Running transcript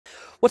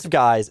What's up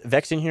guys,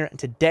 Vexin here, and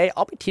today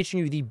I'll be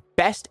teaching you the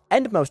best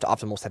and most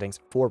optimal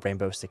settings for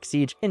Rainbow Six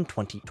Siege in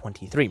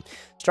 2023.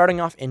 Starting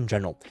off in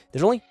general,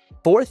 there's only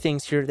 4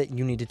 things here that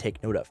you need to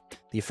take note of.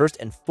 The first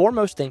and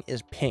foremost thing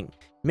is ping.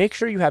 Make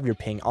sure you have your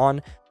ping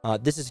on.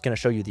 This is going to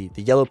show you the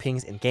yellow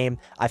pings in game.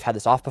 I've had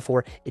this off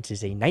before. It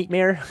is a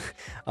nightmare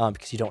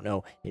because you don't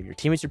know if your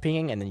teammates are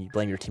pinging, and then you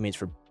blame your teammates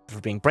for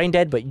being brain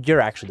dead, but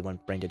you're actually the one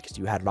brain dead because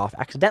you had it off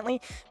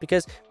accidentally,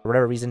 because for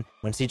whatever reason,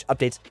 when Siege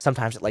updates,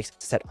 sometimes it likes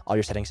to set all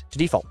your settings to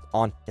default.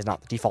 On is not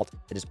the default,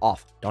 it is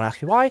off. Don't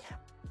ask me why,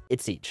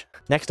 it's Siege.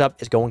 Next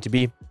up is going to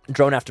be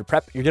drone after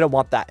prep. You're going to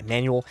want that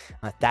manual.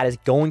 That is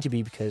going to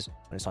be because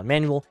when it's on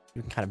manual,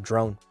 you can kind of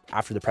drone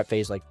after the prep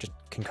phase, like just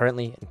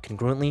concurrently and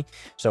congruently.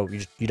 So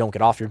you don't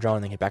get off your drone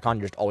and then get back on.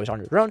 You're just always on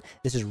your drone.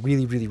 This is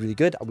really, really, really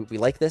good. We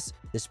like this.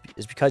 This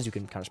is because you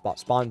can kind of spot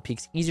spawn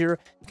peaks easier.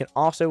 You can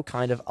also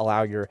kind of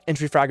allow your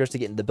entry fraggers to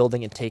get into the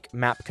building and take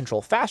map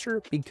control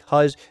faster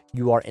because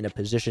you are in a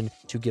position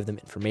to give them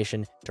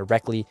information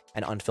directly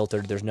and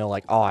unfiltered. There's no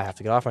like, oh, I have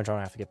to get off my drone,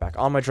 I have to get back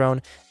on my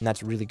drone. And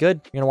that's really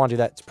good. You're going to want to do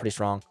that. It's pretty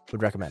strong.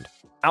 Would recommend.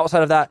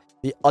 Outside of that,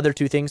 the other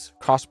 2 things,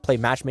 cross-play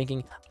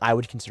matchmaking, I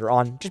would consider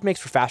on. Just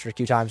makes for faster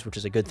queue times, which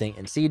is a good thing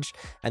in Siege.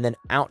 And then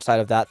outside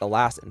of that, the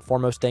last and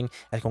foremost thing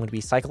is going to be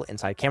cycle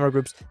inside camera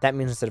groups. That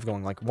means instead of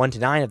going like 1 to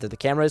 9 of the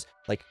cameras,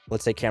 like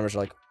let's say cameras are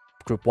like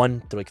group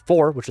 1 to like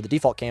 4, which are the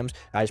default cams,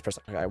 I just press,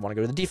 I want to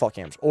go to the default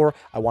cams, or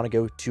I want to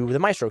go to the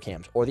Maestro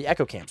cams or the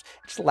Echo cams.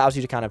 It just allows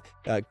you to kind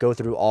of go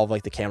through all of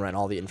like the camera and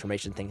all the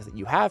information things that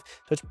you have.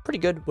 So it's pretty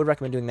good. Would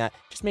recommend doing that.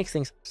 Just makes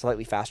things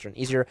slightly faster and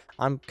easier.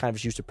 I'm kind of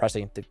just used to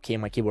pressing the key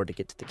on my keyboard to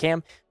get to the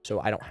cam, so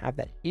I don't have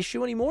that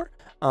issue anymore.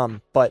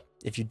 But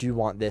if you do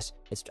want this,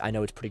 I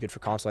know it's pretty good for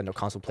console. I know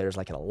console players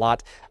like it a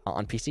lot.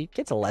 On PC, it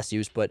gets a less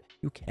use, but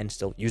you can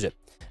still use it.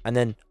 And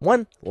then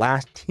one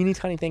last teeny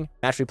tiny thing,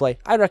 match replay.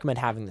 I'd recommend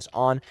having this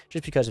on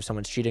just because if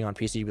someone's cheating on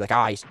PC, you'd be like,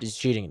 ah, he's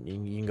cheating,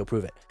 and you can go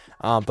prove it.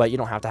 But you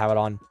don't have to have it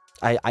on.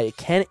 I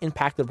can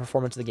impact the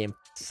performance of the game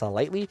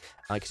slightly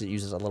because it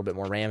uses a little bit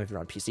more RAM if you're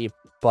on PC,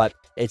 but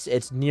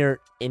it's near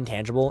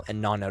intangible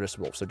and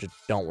non-noticeable, so just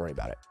don't worry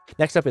about it.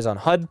 Next up is on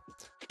HUD.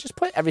 Just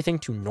put everything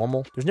to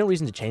normal. There's no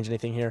reason to change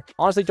anything here.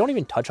 Honestly, don't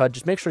even touch HUD.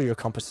 Just make sure your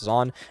compass is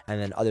on,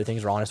 and then other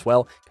things are on as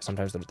well, because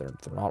sometimes they're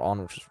not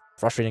on, which is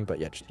frustrating. But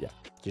yeah,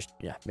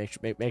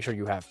 make sure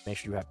you have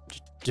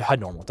just HUD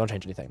normal. Don't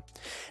change anything.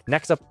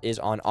 Next up is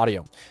on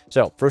audio.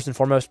 So first and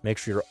foremost, make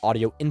sure your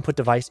audio input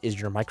device is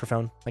your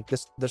microphone, like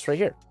this right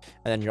here,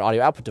 and then your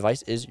audio output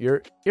device is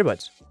your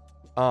earbuds,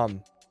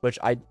 which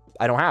I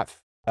don't have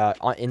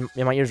in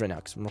my ears right now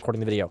because I'm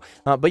recording the video.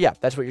 But yeah,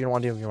 that's what you're gonna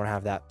want to do. You want to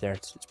have that there.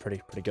 It's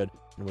pretty good,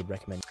 and would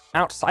recommend.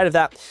 Outside of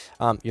that,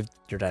 you have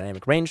your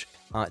dynamic range.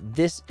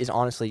 This is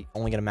honestly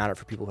only gonna matter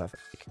for people who have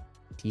like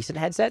decent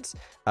headsets.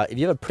 If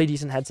you have a pretty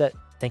decent headset,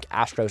 think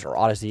Astros or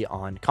Odyssey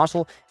on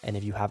console, and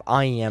if you have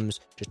IEMs,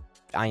 just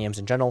IEMs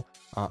in general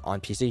on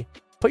PC,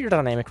 put your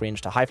dynamic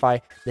range to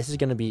hi-fi. This is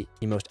going to be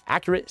the most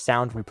accurate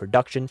sound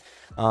reproduction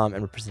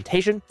and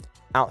representation.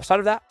 Outside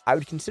of that, I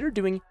would consider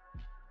doing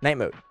night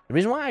mode. The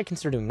reason why I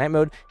consider doing night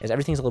mode is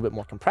everything's a little bit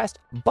more compressed,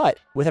 but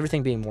with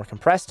everything being more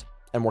compressed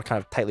and more kind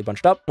of tightly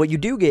bunched up, what you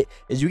do get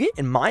is you get,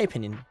 in my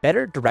opinion,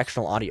 better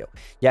directional audio.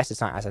 Yes,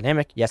 it's not as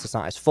dynamic. Yes, it's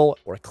not as full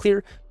or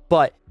clear,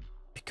 but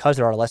because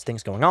there are less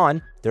things going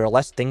on, there are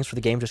less things for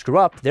the game to screw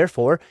up.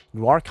 Therefore,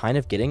 you are kind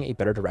of getting a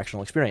better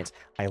directional experience.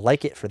 I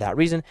like it for that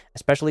reason,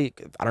 especially,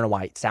 I don't know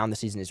why sound this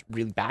season is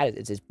really bad.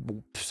 It's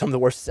some of the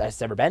worst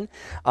it's ever been.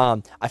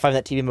 I find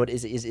that TV mode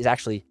is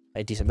actually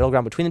a decent middle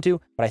ground between the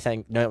two, but I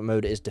think night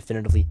mode is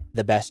definitively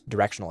the best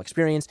directional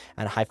experience,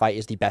 and hi-fi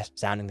is the best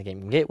sounding the game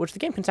can get, which the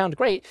game can sound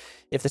great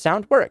if the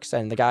sound works,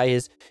 and the guy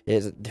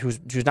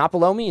who's not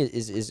below me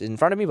is in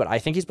front of me, but I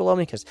think he's below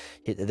me because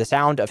the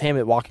sound of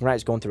him walking right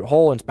is going through a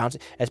hole and it's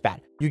bouncing. It's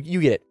bad. You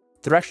get it.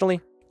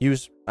 Directionally,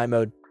 use night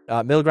mode.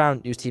 Middle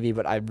ground, use TV,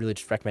 but I really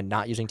just recommend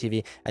not using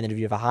TV. And then if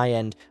you have a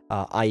high-end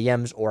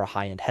IEMs or a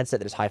high-end headset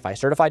that is hi-fi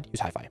certified, use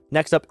hi-fi.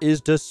 Next up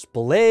is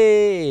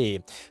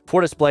display.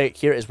 For display,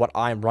 here is what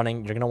I'm running.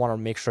 You're going to want to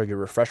make sure your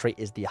refresh rate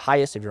is the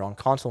highest. If you're on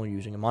console and you're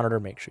using a monitor,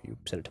 make sure you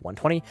set it to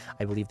 120.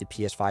 I believe the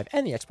PS5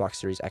 and the Xbox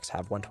Series X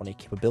have 120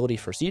 capability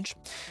for Siege.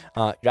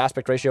 Your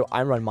aspect ratio,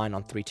 I run mine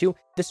on 3:2.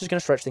 This is going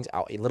to stretch things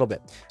out a little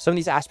bit. Some of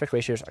these aspect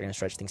ratios are going to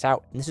stretch things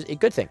out, and this is a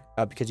good thing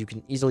because you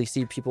can easily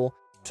see people.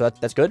 So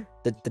that's good.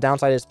 The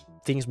downside is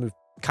things move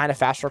kind of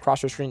faster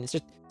across your screen. It's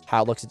just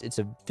how it looks. It's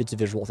a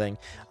visual thing.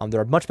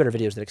 There are much better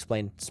videos that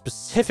explain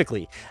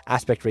specifically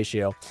aspect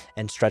ratio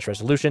and stretch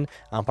resolution,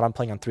 but I'm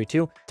playing on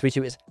 3:2.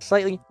 3:2 is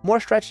slightly more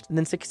stretched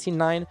than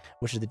 16:9,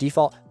 which is the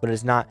default, but it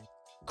is not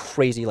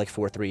crazy like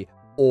 4:3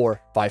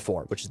 or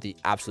 5:4, which is the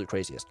absolute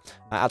craziest.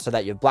 Outside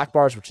that, you have black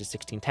bars, which is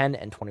 16:10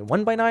 and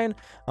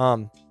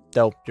 21:9.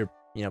 Though you're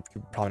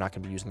probably not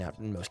going to be using that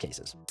in most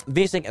cases.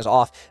 VSync is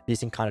off.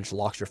 VSync kind of just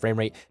locks your frame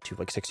rate to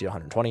like 60 to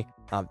 120.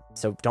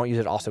 So don't use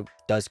it. Also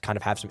does kind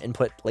of have some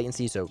input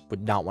latency, so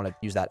would not want to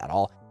use that at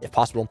all if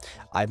possible.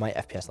 I have my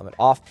FPS limit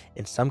off.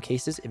 In some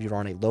cases, if you're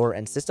on a lower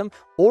end system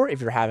or if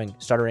you're having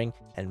stuttering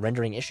and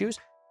rendering issues,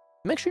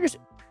 make sure you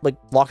just like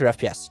lock your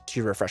FPS to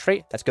your refresh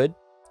rate. That's good.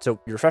 So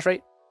your refresh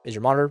rate is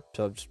your monitor.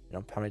 So it's,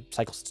 how many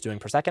cycles it's doing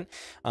per second.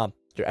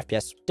 Your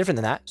FPS different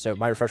than that. So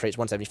my refresh rate is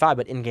 175,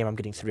 but in game I'm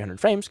getting 300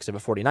 frames because I have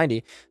a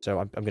 4090. So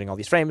I'm getting all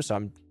these frames. So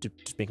I'm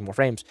just making more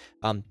frames.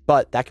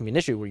 But that can be an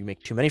issue where you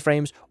make too many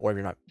frames, or if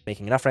you're not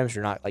making enough frames,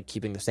 you're not like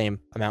keeping the same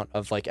amount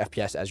of like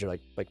FPS as your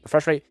like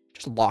refresh rate.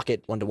 Just lock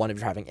it 1-to-1 if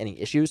you're having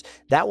any issues.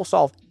 That will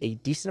solve a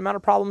decent amount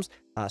of problems,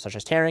 such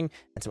as tearing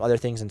and some other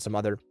things and some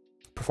other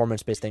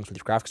performance-based things with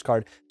your graphics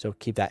card. So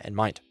keep that in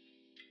mind.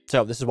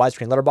 So this is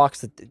widescreen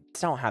letterbox. I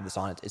don't have this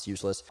on. It's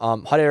useless.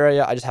 HUD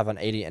area, I just have an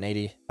 80 and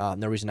 80.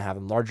 No reason to have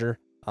them larger.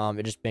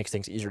 It just makes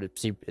things easier to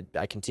see.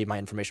 I can see my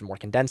information more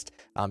condensed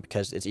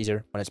because it's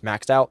easier when it's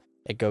maxed out.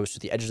 It goes to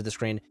the edges of the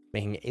screen,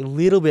 making it a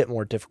little bit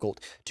more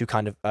difficult to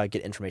kind of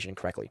get information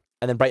correctly.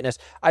 And then brightness,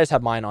 I just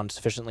have mine on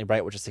sufficiently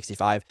bright, which is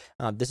 65.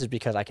 This is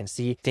because I can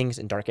see things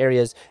in dark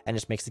areas and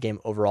just makes the game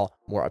overall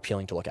more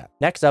appealing to look at.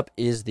 Next up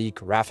is the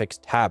graphics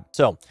tab.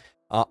 So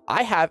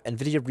I have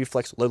NVIDIA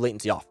Reflex low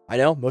latency off. I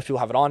know most people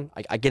have it on.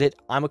 I get it.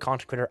 I'm a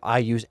content creator. I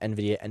use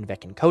NVIDIA and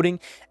VEC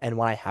encoding. And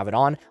when I have it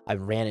on, I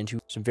ran into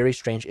some very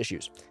strange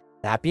issues.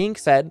 That being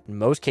said, in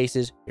most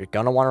cases, you're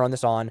going to want to run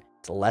this on.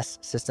 It's less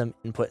system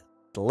input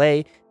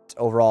delay. It's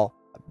overall,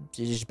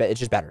 it's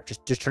just better.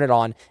 Just turn it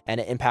on,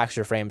 and it impacts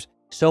your frames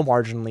so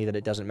marginally that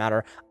it doesn't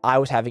matter. I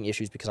was having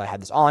issues because I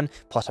had this on,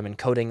 plus I'm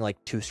encoding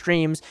like 2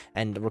 streams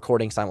and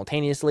recording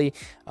simultaneously.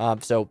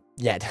 So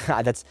yeah,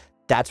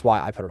 that's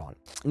why I put it on.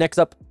 Next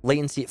up,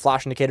 latency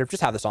flash indicator.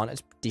 Just have this on.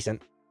 It's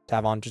decent to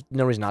have on. Just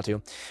no reason not to.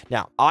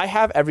 Now, I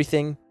have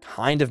everything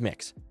kind of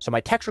mixed. So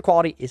my texture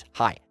quality is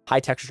high.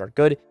 High textures are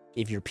good.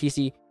 If your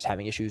PC is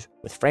having issues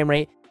with frame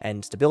rate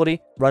and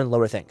stability, run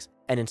lower things.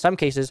 And in some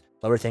cases,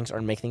 lower things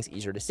are make things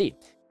easier to see.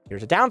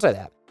 Here's a downside of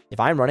that. If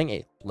I'm running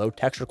a low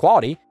texture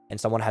quality and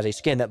someone has a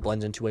skin that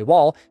blends into a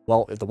wall,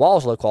 well, if the wall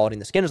is low quality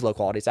and the skin is low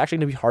quality, it's actually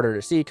going to be harder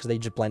to see because they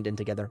just blend in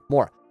together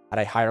more. At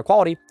a higher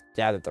quality,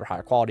 yeah, that they're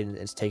higher quality and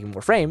it's taking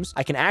more frames,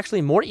 I can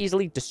actually more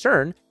easily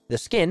discern the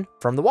skin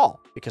from the wall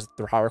because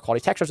they're higher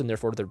quality textures and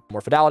therefore they're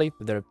more fidelity.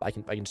 I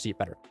can see it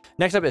better.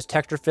 Next up is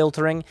texture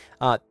filtering.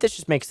 This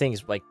just makes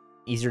things like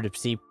easier to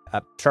see,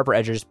 sharper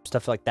edges,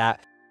 stuff like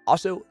that.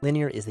 Also,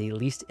 linear is the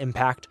least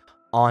impact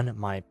on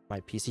my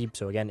PC.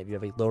 So again, if you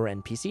have a lower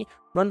end PC,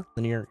 run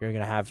linear. You're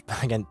gonna have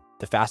again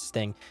the fastest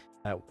thing,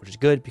 which is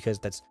good because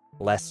that's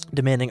less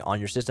demanding on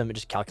your system. It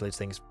just calculates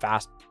things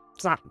fast.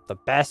 It's not the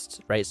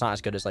best, right? It's not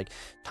as good as like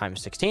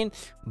times 16,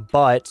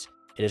 but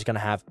it is going to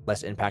have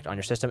less impact on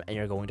your system and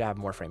you're going to have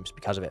more frames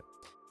because of it.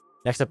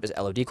 Next up is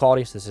LOD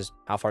quality. So this is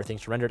how far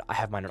things are rendered. I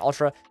have mine on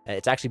ultra.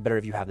 It's actually better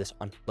if you have this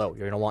on low.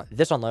 You're going to want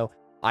this on low.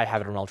 I have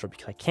it on ultra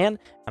because I can,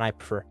 and I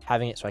prefer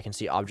having it so I can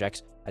see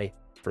objects at a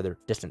further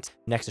distance.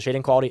 Next to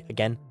shading quality.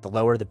 Again, the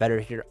lower, the better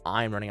here.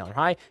 I'm running on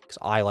high because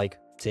I like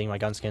seeing my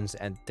gun skins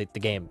and the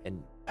game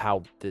and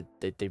how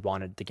they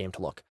wanted the game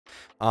to look.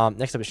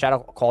 Next up is shadow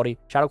quality.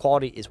 Shadow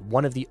quality is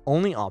one of the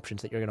only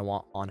options that you're going to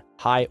want on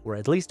high or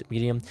at least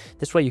medium.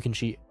 This way you can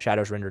see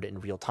shadows rendered in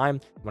real time.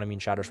 When I mean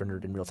shadows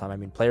rendered in real time, I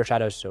mean player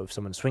shadows. So if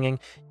someone's swinging,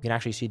 you can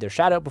actually see their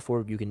shadow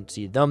before you can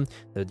see them.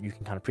 So you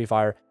can kind of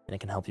pre-fire and it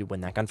can help you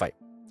win that gunfight.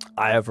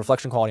 I have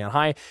reflection quality on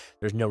high.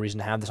 There's no reason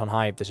to have this on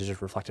high. This is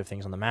just reflective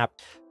things on the map.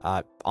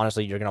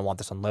 Honestly, you're going to want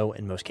this on low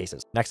in most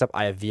cases. Next up,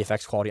 I have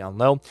VFX quality on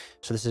low.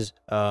 So this is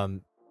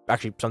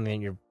actually something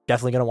that you're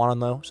definitely going to want on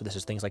low. So this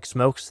is things like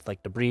smokes,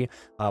 like debris.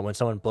 When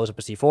someone blows up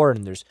a C4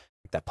 and there's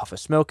like that puff of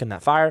smoke and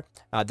that fire,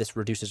 this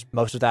reduces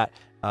most of that.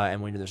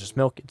 And when there's a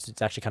smoke, it's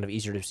actually kind of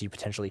easier to see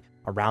potentially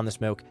around the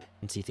smoke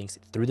and see things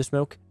through the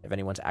smoke. If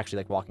anyone's actually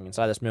like walking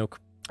inside the smoke,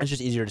 it's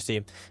just easier to see.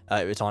 If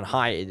it's on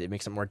high, it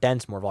makes it more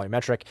dense, more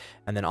volumetric.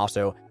 And then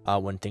also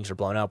when things are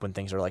blown up, when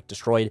things are like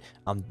destroyed,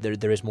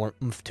 there is more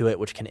oomph to it,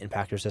 which can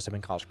impact your system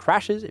and cause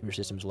crashes if your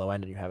system's low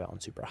end and you have it on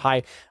super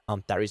high.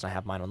 That reason I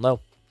have mine on low.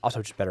 Also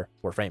just better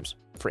for frames.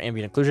 For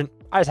ambient occlusion,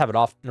 I just have it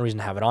off. No reason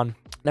to have it on.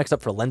 Next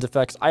up for lens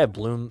effects, I have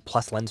bloom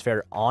plus lens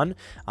flare on.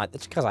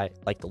 That's because I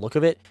like the look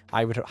of it.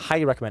 I would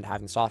highly recommend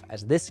having this off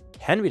as this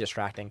can be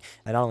distracting.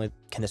 And not only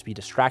can this be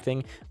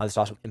distracting, this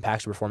also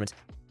impacts performance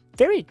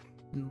very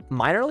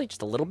minorly,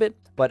 just a little bit,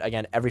 but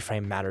again, every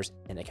frame matters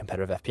in a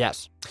competitive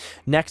FPS.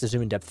 Next is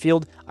zoom in depth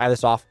field. I have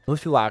this off.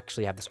 Most people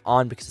actually have this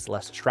on because it's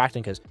less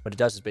distracting, because what it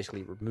does is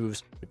basically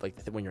removes like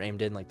when you're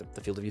aimed in, like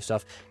the field of view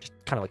stuff, just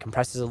kind of like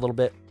compresses it a little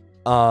bit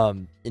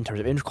in terms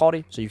of image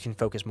quality, so you can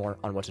focus more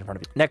on what's in front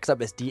of you. Next up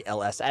is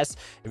DLSS.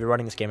 If you're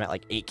running this game at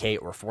like 8K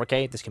or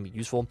 4K, this can be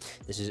useful.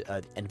 This is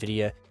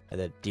NVIDIA,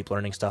 the deep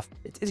learning stuff.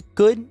 It's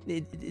good.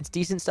 It's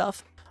decent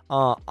stuff.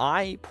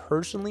 I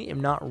personally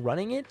am not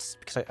running it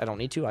because I don't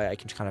need to. I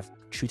can just kind of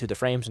shoot through the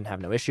frames and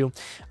have no issue.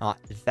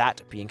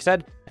 That being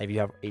said, if you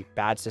have a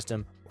bad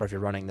system or if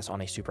you're running this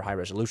on a super high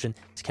resolution,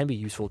 this can be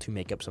useful to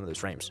make up some of those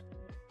frames.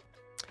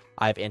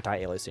 I have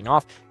anti-aliasing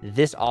off.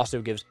 This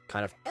also gives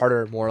kind of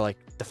harder, more like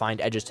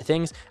defined edges to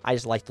things. I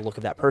just like the look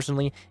of that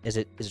personally. Is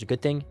it a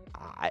good thing?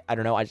 I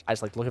don't know. I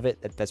just like the look of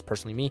it. That's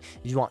personally me.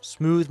 If you want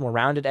smooth, more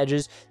rounded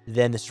edges,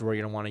 then this is where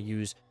you're going to want to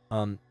use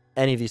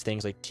any of these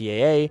things like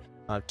TAA,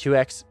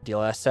 2X,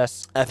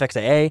 DLSS,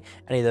 FXAA,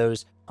 any of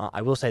those.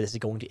 I will say this is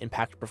going to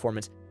impact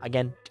performance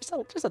again,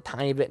 just a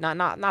tiny bit,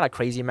 not a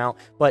crazy amount,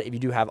 but if you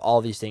do have all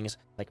these things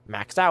like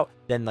maxed out,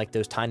 then like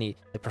those tiny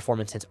like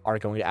performance hits are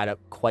going to add up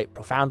quite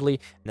profoundly,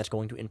 and that's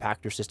going to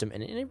impact your system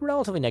in a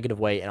relatively negative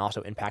way, and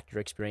also impact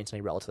your experience in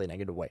a relatively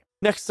negative way.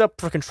 Next up,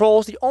 for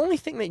controls, the only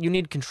thing that you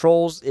need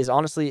controls is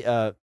honestly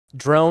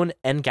drone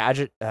and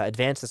gadget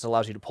advanced. This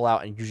allows you to pull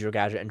out and use your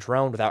gadget and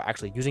drone without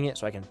actually using it,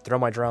 so I can throw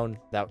my drone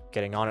without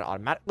getting on it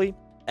automatically.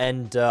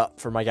 And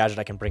for my gadget,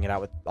 I can bring it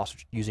out with also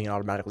using it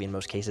automatically in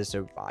most cases,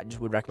 so I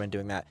just would recommend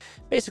doing that.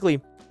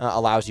 Basically,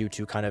 allows you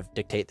to kind of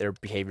dictate their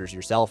behaviors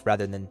yourself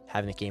rather than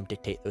having the game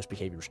dictate those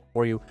behaviors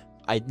for you.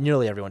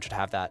 Nearly everyone should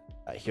have that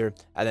here.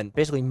 And then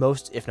basically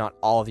most, if not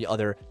all of the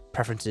other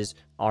preferences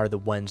are the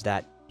ones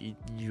that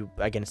you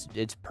again,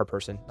 it's per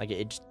person. Like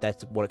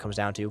that's what it comes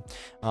down to.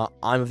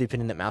 I'm of the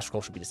opinion that mouse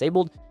scroll should be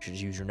disabled. You should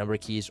just use your number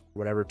keys or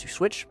whatever to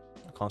switch.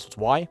 Console's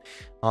Y.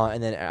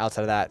 And then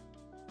outside of that,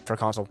 for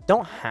console,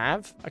 don't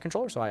have a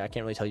controller, so I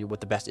can't really tell you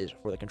what the best is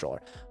for the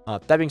controller.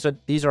 That being said,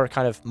 these are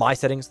kind of my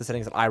settings, the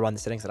settings that I run,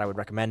 the settings that I would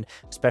recommend,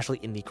 especially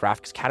in the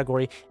graphics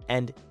category.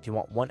 And if you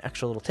want one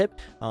extra little tip,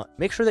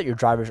 make sure that your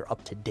drivers are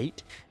up to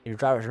date. If your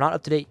drivers are not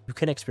up to date, you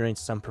can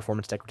experience some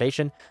performance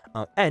degradation,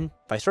 and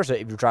vice versa.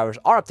 If your drivers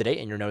are up to date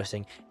and you're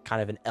noticing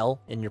kind of an L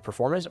in your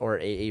performance or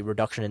a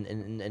reduction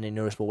in a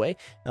noticeable way,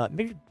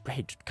 maybe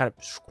just kind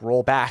of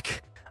scroll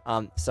back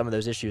some of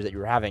those issues that you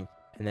were having,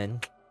 and then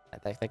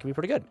that can be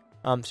pretty good.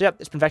 So yeah,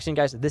 it's been Vexing,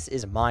 guys. This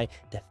is my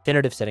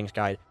definitive settings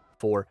guide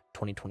for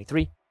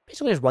 2023.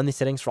 Basically, just run these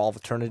settings for all of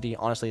eternity.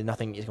 Honestly,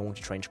 nothing is going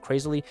to change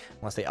crazily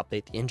unless they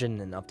update the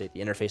engine and update the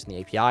interface and the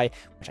API,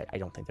 which I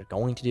don't think they're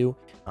going to do,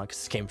 because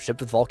this game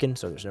shipped with Vulkan,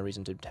 so there's no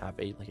reason to have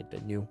a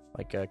new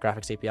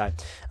graphics API.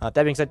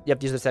 That being said, yep,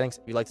 these are the settings.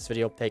 If you like this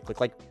video, hey,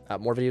 click like.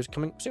 More videos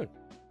coming soon.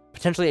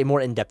 Potentially a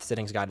more in-depth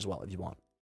settings guide as well if you want.